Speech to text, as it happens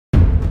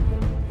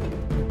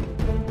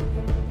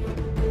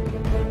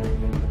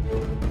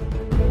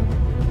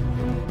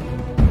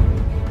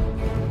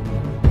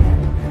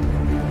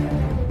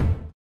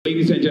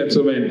Ladies and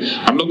gentlemen,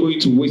 I'm not going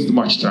to waste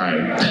much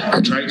time.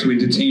 I try to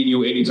entertain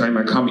you anytime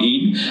I come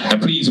in.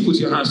 And please put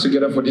your hands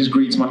together for this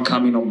great man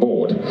coming on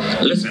board.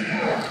 Listen,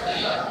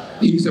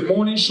 he's a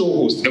morning show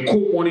host, a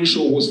co-morning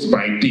show host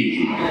by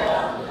day.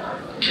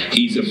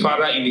 He's a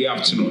father in the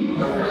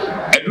afternoon.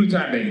 Every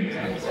time then.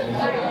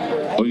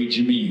 Oh,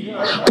 Jimmy.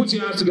 Put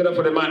your hands together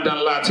for the man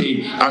Dan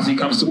Lartey as he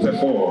comes to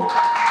perform.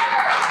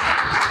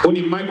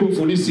 Only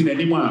microphone is in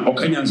anymore or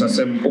Kenyans as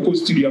Oko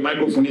studio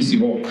microphone is here.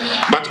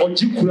 But on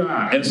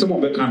Jikura and some of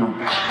the canon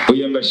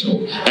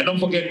show. And don't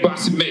forget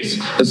Bassy Mess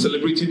is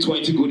celebrating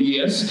 20 good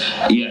years.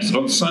 Yes,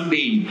 on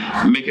Sunday,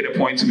 make it a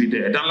point to be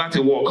there. Dan Lartey,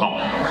 welcome.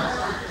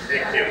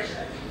 Thank you.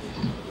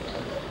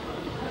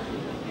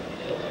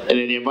 And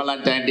then the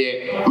Valentine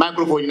Day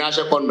microphone in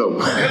Asha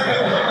condom.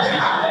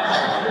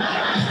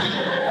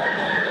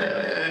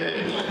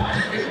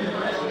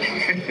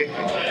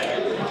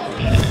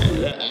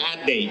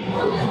 Day.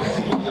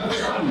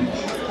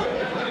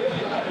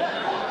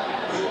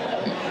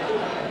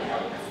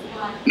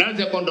 Now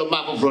the condom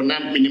map from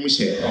Nam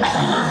Minimushe.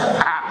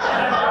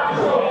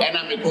 And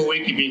I'm a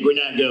co-waking going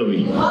to go.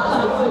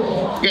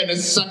 Get a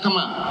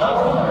Sakama.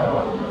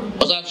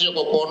 Was after your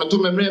corner to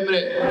remember.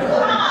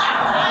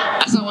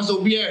 As I was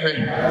so beer,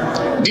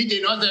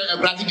 DJ not a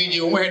practically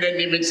you where the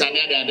name is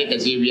Sanya de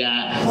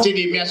Casivia,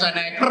 Teddy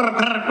Miasana.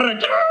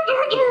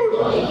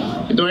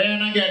 Do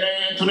I get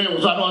to know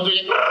what I was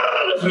doing?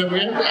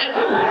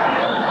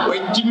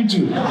 Wait, Jimmy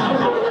too.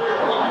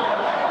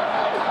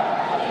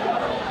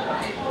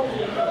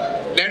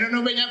 They don't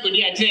know when you could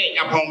take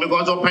upon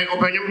because open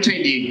your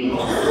change.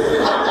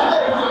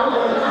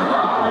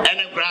 And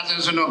the grass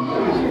is no.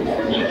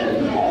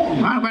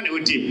 I'm going to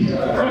tip.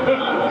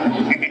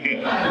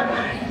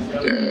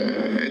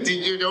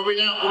 Did you know when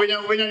you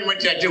went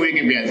to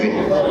Wiki Biazi?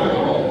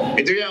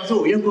 It is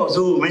also young or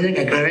so many.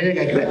 I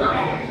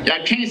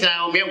can't say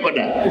I'll be a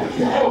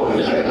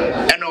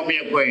and I'll be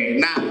a way.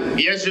 Now,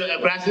 yes, you're a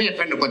brass near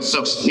Fendicoat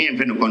socks near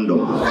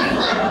Fendicondo.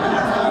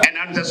 And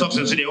under socks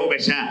and the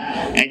overshot,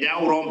 and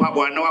now Rome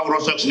Papa, no our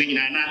socks in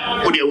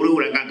Nana, put your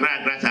rule and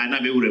grass and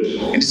not be rude.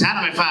 It's out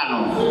of my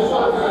father.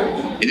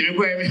 It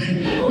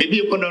will maybe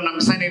you could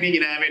not sign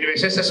in a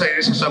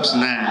socks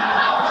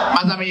now.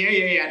 Madame,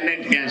 yeah, and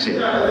then cancer.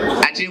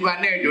 I think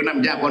one day you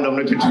don't jump on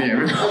the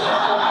tutorial.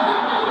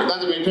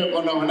 That's me turn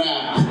on over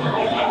now.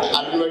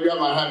 I don't know you're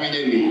my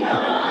family.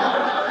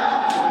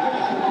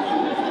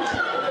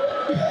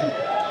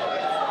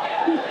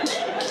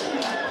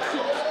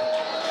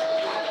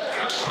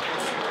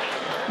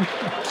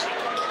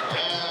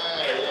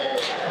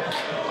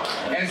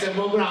 And some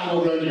program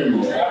over you.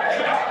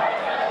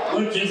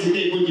 What just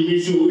they put you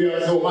show we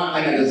are so far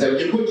and the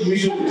you put you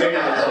show to tell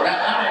us that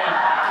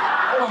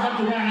I have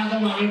to run another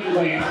money to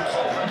buy.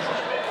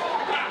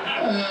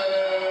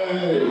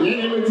 You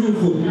never do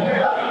food. I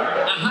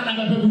had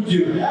another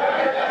you.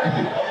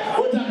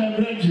 What am I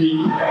bringing?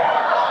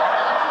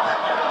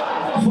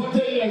 40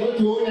 years ago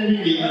to own a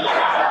baby.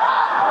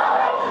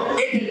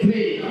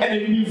 83 and a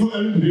baby for a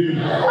baby.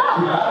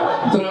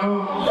 Throw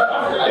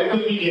a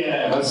baby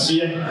there, was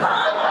here.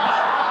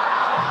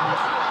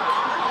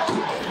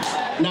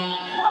 Now,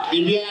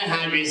 if I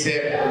have it,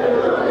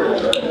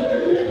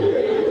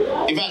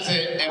 if I say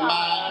a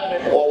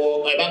man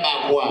or a baba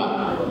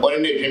or a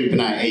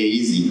dream,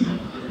 easy.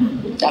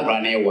 That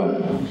ran a one.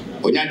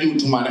 When you do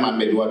to man, I'm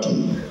made what to.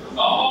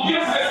 Oh,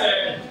 yes,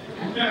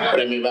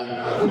 remember.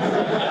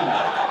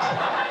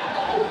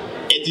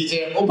 It is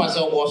a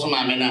opasa was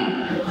my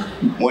man.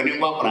 When you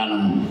walk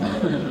around,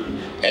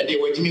 and they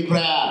were Jimmy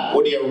Cra,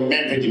 what do you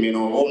remember to me?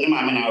 Only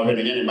my man open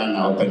and anybody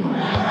open.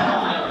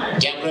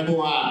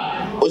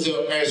 Jabraboa was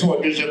a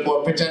sword user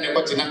for pretending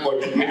what's in a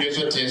court,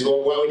 Minnesota,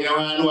 or well, you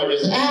know, what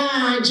is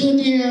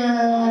Junior.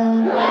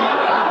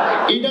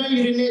 You don't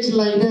urinate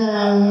like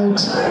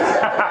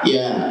that.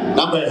 Yeah,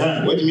 number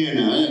one. What do you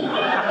mean?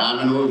 I'm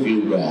an old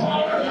view,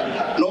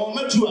 no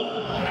mature.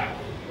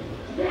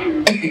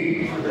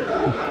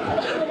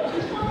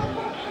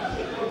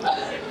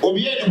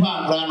 Obi any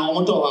one plan no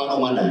moto no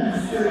mother.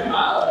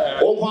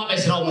 O kwa be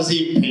sra o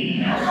say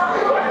pen.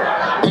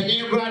 Pen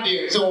you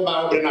grade so ba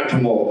obre na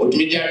tomo. O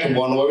timi dia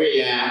tomo no we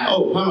ya.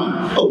 Oh,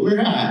 mama. Oh, we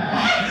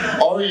ha.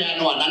 O we ya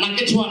no na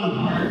ketewa no.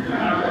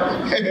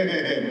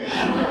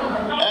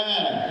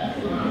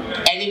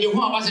 And you ho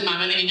abase na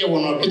me je wo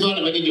no ketewa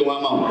na be je wo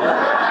ama.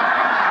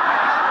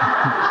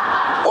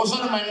 O so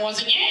no man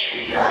was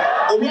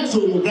obi aso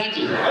mu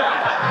grade.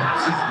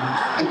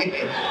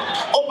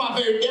 Opa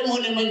fe dem ho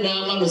ne na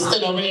man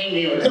stand over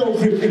here. No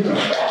free.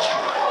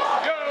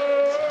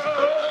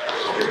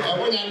 I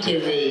want to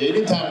TV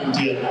anytime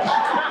dear.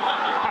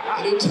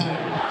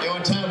 Anytime. Your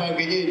time I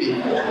get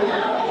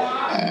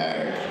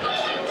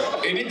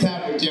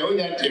anytime dear we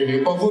want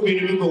TV. Ko fo bi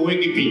ni ko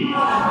weki pi.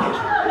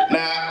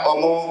 Na o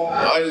omo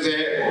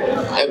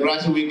a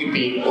grass week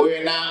pay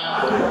or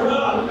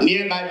now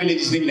nearby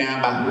villages in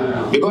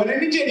Naba because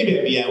any jenny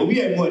baby will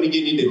be a more in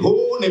the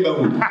whole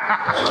neighborhood.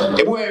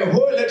 If we a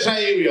whole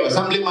area,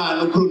 assemblyman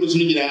who produce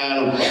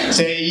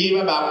say ye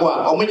about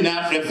what or maybe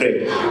not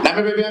free.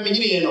 Now maybe I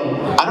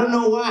don't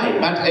know why,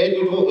 but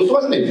it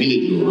wasn't a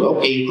village.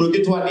 Okay,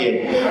 crooked one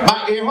day.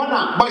 But a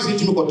honor boys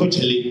into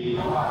Cotochili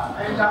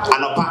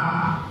and a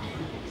pa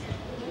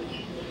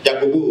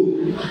Jacobu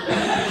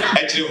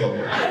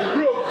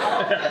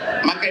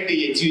Market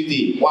day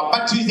Tuesday, or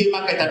but Tuesday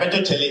market a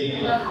better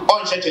chili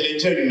on Chile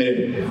cherry mill.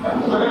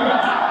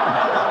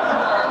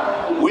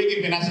 We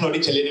give national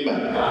chili.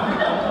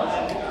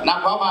 Now,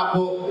 Papa,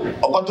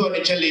 or go to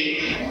the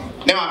chili.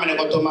 Never mind,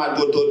 go to my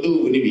go to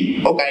do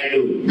nibi. Okay,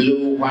 do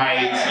blue,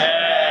 white,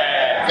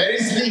 very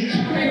sleek,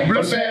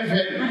 blue fair.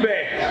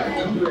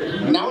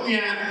 Now,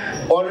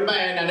 yeah, or by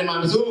an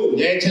mamzu,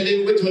 yeah,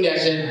 chili which one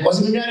they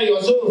was in Mary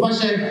or so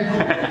fashion.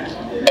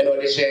 And what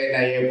they say,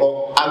 I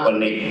go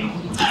agony.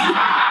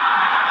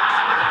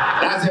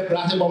 That's a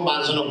plastic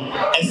bombazano.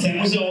 A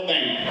semus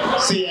organ.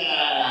 See,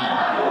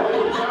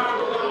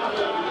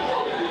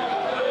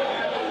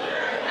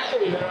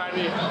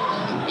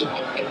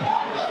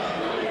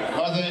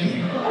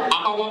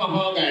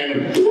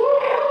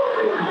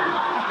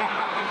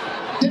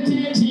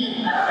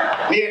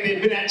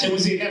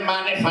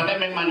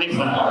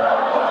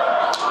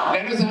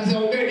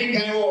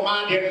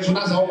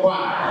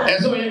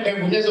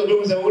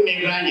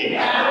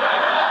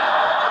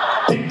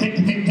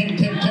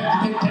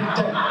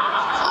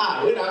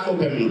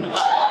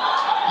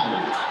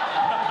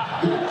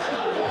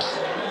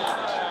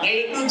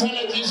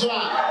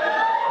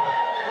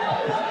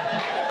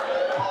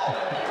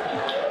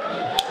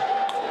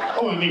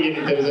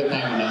 there was a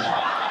time now.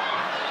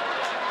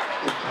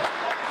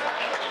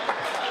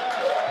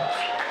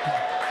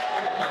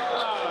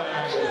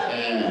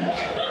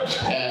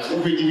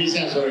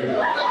 Sorry.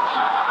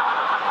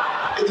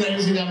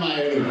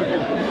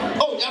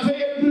 Oh, I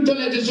feel to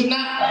let you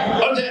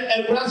now. A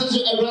glass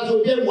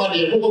of beer, 1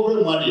 year,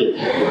 1 year.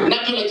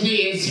 3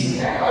 years,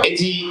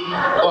 80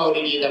 or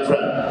the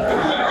friend.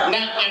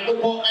 Now I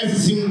go as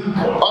sim,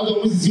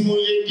 although Mrs.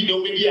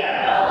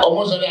 Simulia,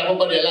 almost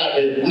everybody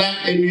alive. Now,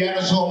 and we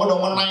are so much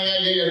on 1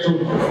 year.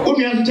 Who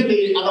you have to tell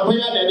you, and I'll pay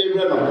that.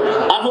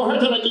 I've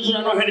heard that you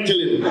are not heard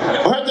telling. I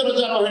heard that you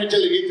are not heard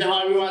telling it.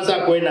 How you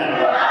answer going now.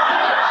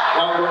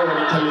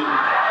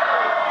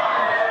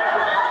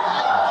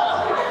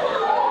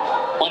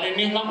 But the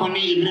name of money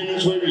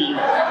is very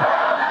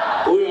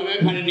we are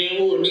making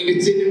name or the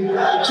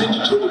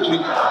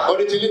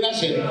children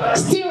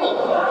still,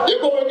 you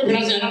go work in a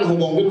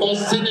home because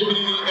send the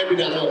million every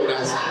day. What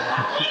is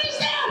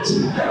that?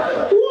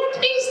 What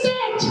is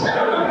that?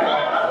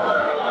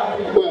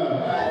 Well,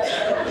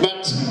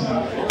 but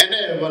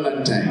another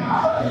Valentine.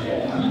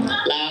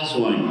 Last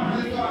one,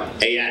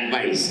 a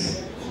advice.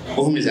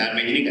 Whom is our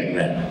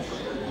magnificent?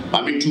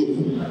 I'm in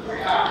two.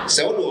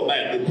 So, do buy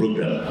a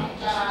program.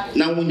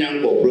 Now, when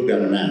you go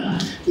program now,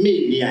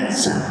 me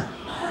answer.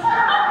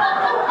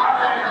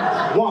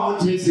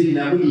 What is it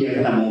now? We are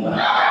a moment.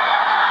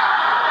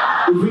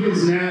 If it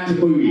is not to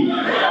be, I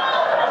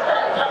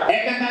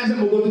can answer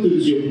go to the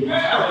gym.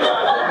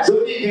 So,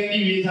 they can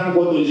give you some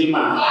go to the gym.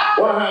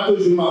 Or how to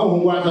Zuma, who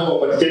was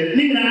over.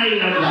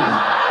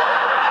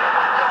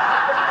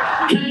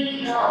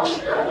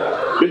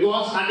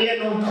 Because at the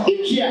end of the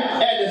year,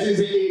 this is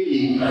a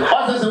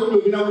also, so we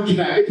will be now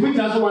tonight. It means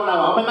also 1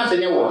 hour. I'm not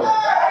saying what.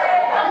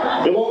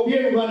 The won't be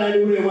able to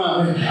do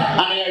one. And I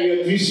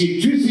have to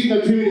see 2 minutes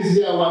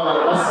here. I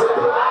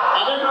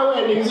don't know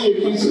where they see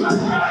it.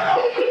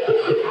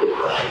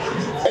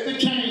 Every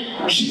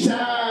time she's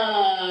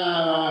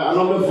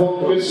number 4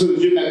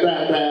 questions, you like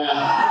that.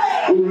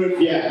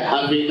 Urufia,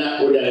 Avina,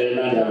 Uda,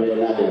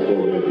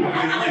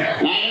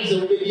 now, so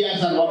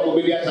obedience and what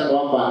obedience and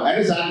what, and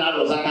it's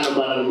another kind of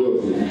one.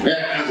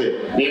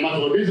 They must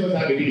produce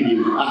us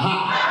you.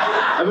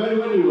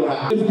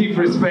 Aha. Let's give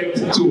respect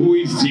to who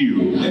is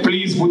due.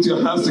 Please put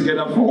your hands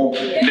together for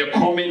the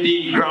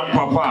comedy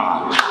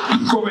grandpapa.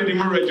 Comedy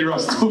Murray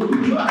Rasto.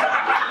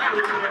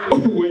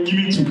 We're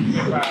giving to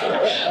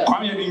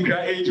Kwame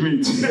Dingra age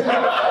mate.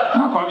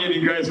 Kwame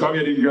Dingra is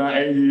Kwame Dingra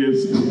 8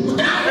 years.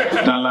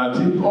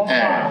 Lartey.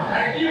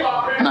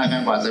 And I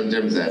think what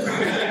James said.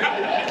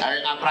 I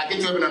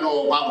practice to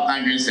know what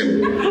kind of him.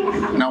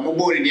 Now,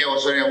 Mobori dear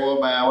was sorry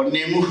about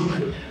name.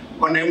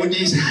 On the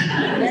Moody's,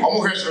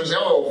 almost was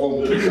oh,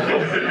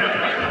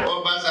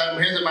 but I'm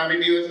here to my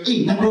videos.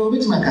 I go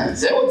with my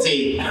cats. I would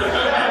say,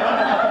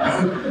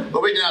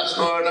 original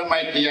score that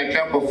might be a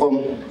camp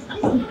from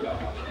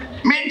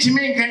Mint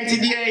can't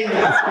today.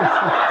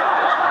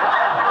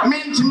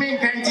 Mint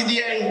can't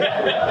today.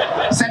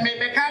 Some may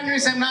be kind of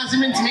some last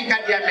mint to make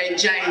at your main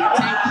giant.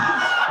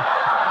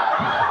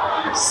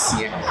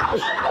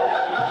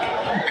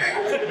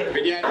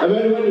 I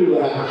don't know what you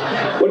are.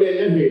 What are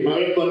you doing?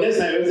 My goodness,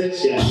 I was a